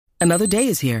Another day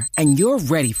is here, and you're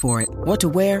ready for it. What to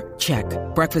wear? Check.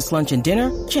 Breakfast, lunch, and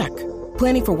dinner? Check.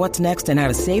 Planning for what's next and how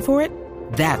to save for it?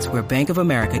 That's where Bank of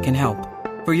America can help.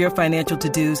 For your financial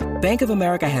to-dos, Bank of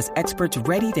America has experts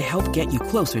ready to help get you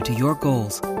closer to your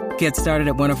goals. Get started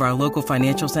at one of our local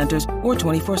financial centers or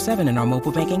 24/7 in our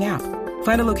mobile banking app.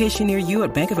 Find a location near you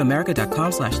at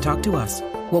bankofamerica.com/talktous.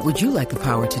 What would you like the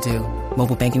power to do?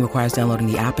 Mobile banking requires downloading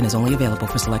the app and is only available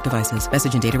for select devices.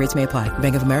 Message and data rates may apply.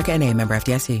 Bank of America N.A., member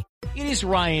FDIC. It is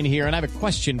Ryan here, and I have a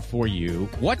question for you.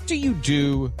 What do you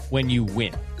do when you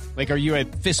win? Like, are you a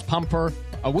fist pumper,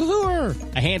 a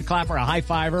woohooer, a hand clapper, a high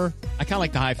fiver? I kind of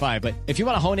like the high five, but if you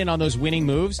want to hone in on those winning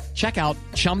moves, check out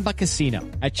Chumba Casino.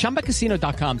 At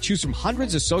ChumbaCasino.com, choose from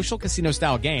hundreds of social casino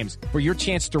style games for your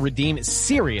chance to redeem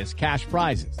serious cash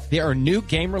prizes. There are new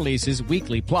game releases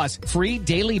weekly, plus free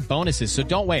daily bonuses. So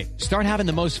don't wait. Start having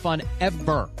the most fun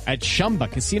ever at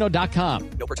ChumbaCasino.com.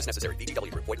 No purchase necessary.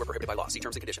 VGW Group. Void where prohibited by law. See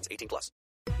terms and conditions. 18+.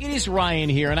 It is Ryan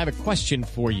here, and I have a question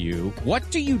for you. What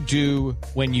do you do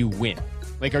when you win?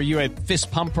 Like, are you a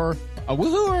fist pumper, a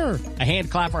woohooer, a hand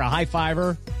clapper, a high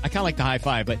fiver? I kind of like the high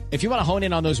five, but if you want to hone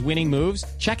in on those winning moves,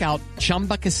 check out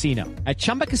Chumba Casino. At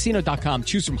ChumbaCasino.com,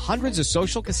 choose from hundreds of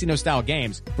social casino style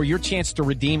games for your chance to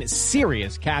redeem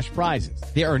serious cash prizes.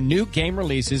 There are new game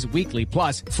releases weekly,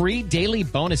 plus free daily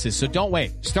bonuses. So don't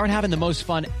wait. Start having the most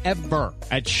fun ever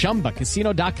at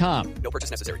ChumbaCasino.com. No purchase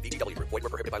necessary. VGW Group. Void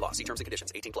where prohibited by law. See terms and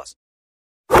conditions. 18+.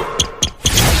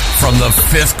 From the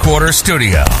Fifth Quarter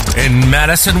Studio in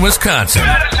Madison, Wisconsin.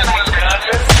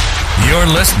 You're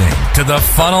listening to the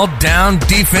Funnel Down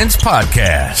Defense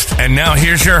Podcast. And now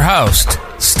here's your host,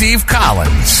 Steve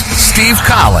Collins. Steve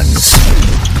Collins.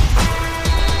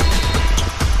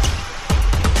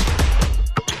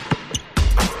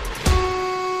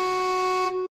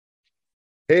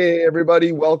 Hey,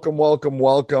 everybody. Welcome, welcome,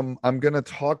 welcome. I'm going to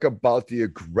talk about the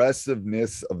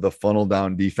aggressiveness of the funnel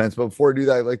down defense. But before I do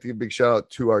that, I'd like to give a big shout out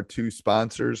to our two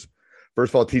sponsors.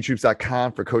 First of all,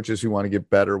 teachhoops.com for coaches who want to get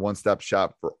better. One-stop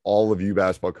shop for all of you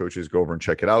basketball coaches. Go over and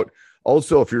check it out.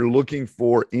 Also, if you're looking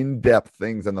for in-depth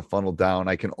things on the funnel down,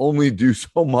 I can only do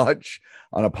so much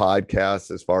on a podcast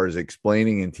as far as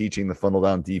explaining and teaching the funnel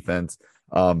down defense.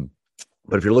 But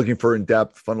if you're looking for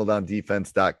in-depth,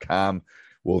 funneldowndefense.com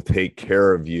will take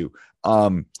care of you.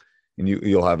 And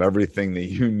you'll have everything that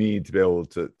you need to be able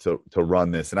to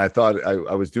run this. And I thought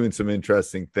I was doing some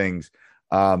interesting things.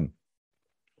 I've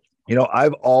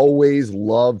always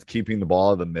loved keeping the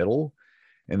ball in the middle.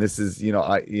 And this is,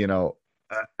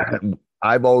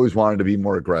 I've always wanted to be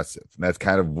more aggressive. And that's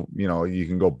kind of, you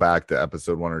can go back to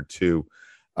episode 1 or 2,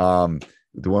 when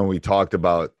we talked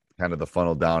about kind of the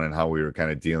funnel down and how we were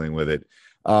kind of dealing with it.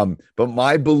 But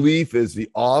my belief is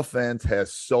the offense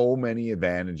has so many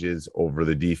advantages over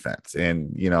the defense.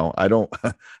 And, I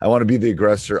want to be the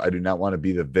aggressor. I do not want to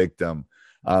be the victim.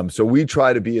 So we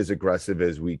try to be as aggressive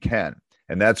as we can.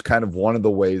 And that's kind of one of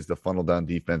the ways the funnel down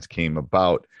defense came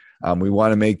about. We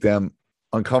want to make them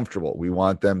uncomfortable. We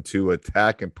want them to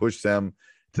attack and push them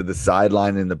to the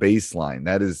sideline and the baseline.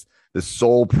 That is the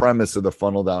sole premise of the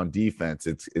funnel down defense.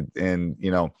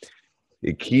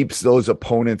 It keeps those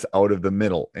opponents out of the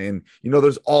middle. And,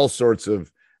 there's all sorts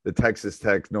of the Texas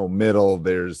Tech, no middle.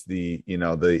 There's the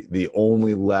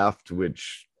only left,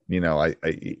 which,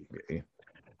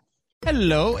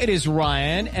 Hello, it is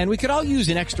Ryan, and we could all use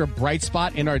an extra bright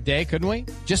spot in our day, couldn't we?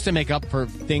 Just to make up for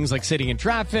things like sitting in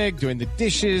traffic, doing the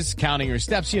dishes, counting your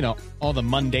steps, all the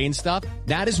mundane stuff.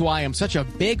 That is why I'm such a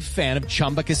big fan of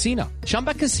Chumba Casino.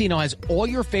 Chumba Casino has all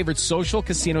your favorite social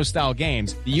casino-style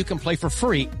games that you can play for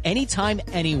free anytime,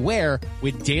 anywhere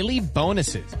with daily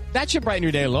bonuses. That should brighten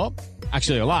your day a little.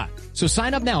 Actually, a lot. So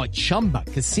sign up now at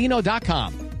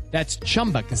ChumbaCasino.com. That's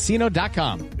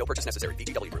ChumbaCasino.com. No purchase necessary.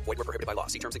 VGW Group. Void where prohibited by law.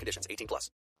 See terms and conditions. 18+.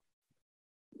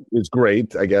 It's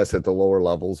great, I guess, at the lower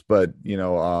levels, but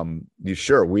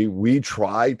sure, we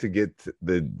try to get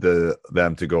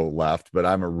them to go left, but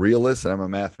I'm a realist and I'm a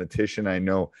mathematician. I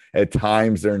know at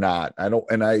times they're not. I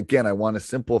want to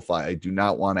simplify. I do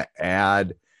not want to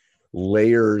add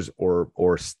layers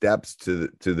or steps to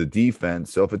the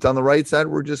defense. So if it's on the right side,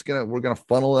 we're gonna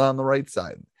funnel it on the right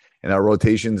side. And our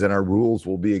rotations and our rules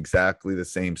will be exactly the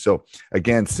same. So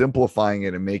again, simplifying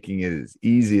it and making it as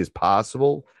easy as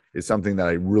possible is something that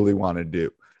I really want to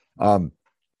do.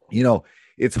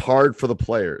 It's hard for the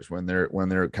players when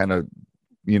they're kind of,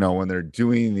 when they're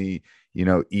doing the,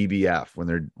 EBF, when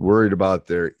they're worried about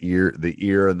the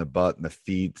ear and the butt and the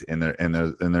feet and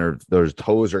their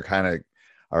toes are kind of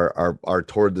are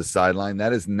toward the sideline.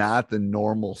 That is not the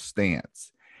normal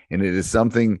stance. And it is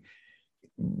something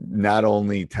not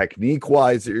only technique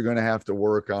wise that you're going to have to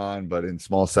work on, but in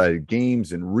small sided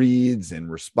games and reads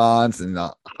and response and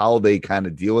how they kind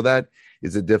of deal with that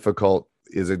is a difficult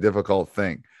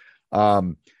thing.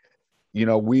 You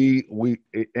know, and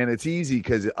it's easy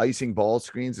because icing ball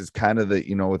screens is kind of the,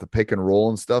 you know, with the pick and roll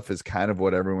and stuff is kind of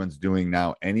what everyone's doing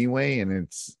now anyway. And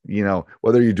it's, you know,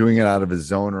 whether you're doing it out of a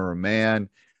zone or a man,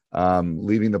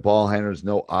 leaving the ball handlers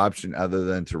no option other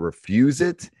than to refuse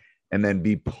it and then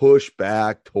be pushed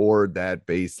back toward that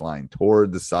baseline,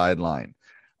 toward the sideline.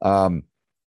 So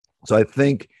I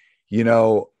think, you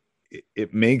know,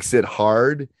 it makes it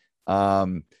hard.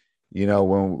 You know,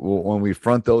 when we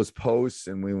front those posts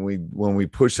and when we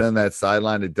push on that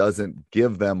sideline, it doesn't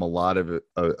give them a lot of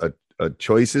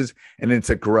choices, and it's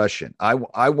aggression.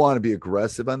 I want to be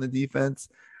aggressive on the defense.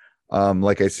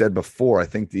 Like I said before, I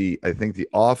think the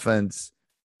offense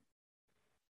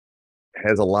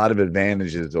has a lot of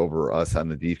advantages over us on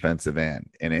the defensive end.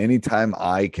 And anytime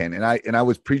I can, and I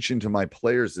was preaching to my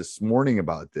players this morning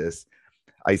about this,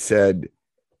 I said,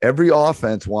 every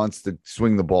offense wants to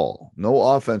swing the ball. No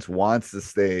offense wants to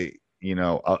stay, you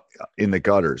know, in the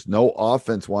gutters. No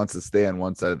offense wants to stay on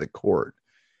one side of the court.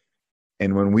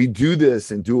 And when we do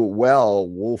this and do it well,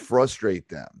 we'll frustrate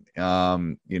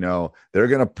them. You know, they're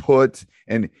going to put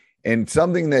and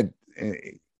something that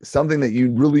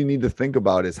you really need to think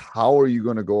about is how are you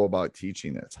going to go about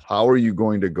teaching this? How are you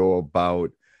going to go about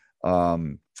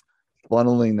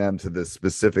funneling them to the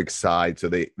specific side so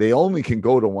they only can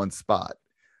go to one spot?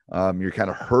 You're kind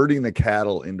of herding the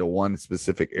cattle into one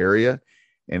specific area,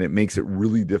 and it makes it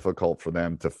really difficult for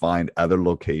them to find other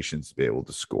locations to be able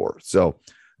to score. So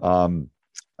I'm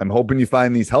hoping you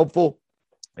find these helpful.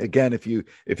 Again, if you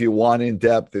want in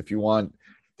depth, if you want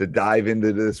to dive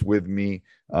into this with me,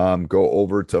 go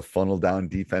over to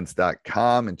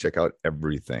funneldowndefense.com and check out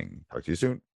everything. Talk to you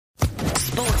soon.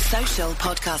 Sports Social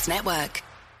Podcast Network.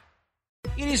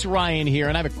 It is Ryan here,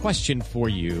 and I have a question for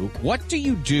you. What do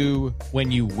you do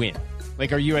when you win?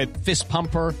 Like, are you a fist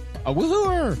pumper, a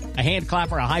woohooer, a hand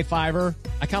clapper, a high fiver?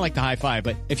 I kind of like the high five,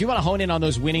 but if you want to hone in on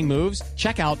those winning moves,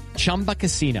 check out Chumba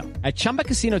Casino. At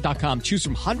ChumbaCasino.com, choose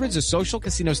from hundreds of social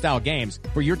casino-style games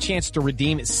for your chance to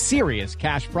redeem serious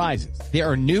cash prizes. There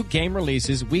are new game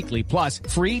releases weekly, plus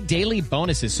free daily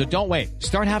bonuses. So don't wait.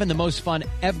 Start having the most fun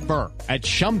ever at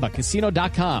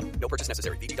ChumbaCasino.com. No purchase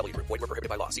necessary. VGW Group. Void where prohibited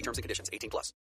by law. See terms and conditions. 18+.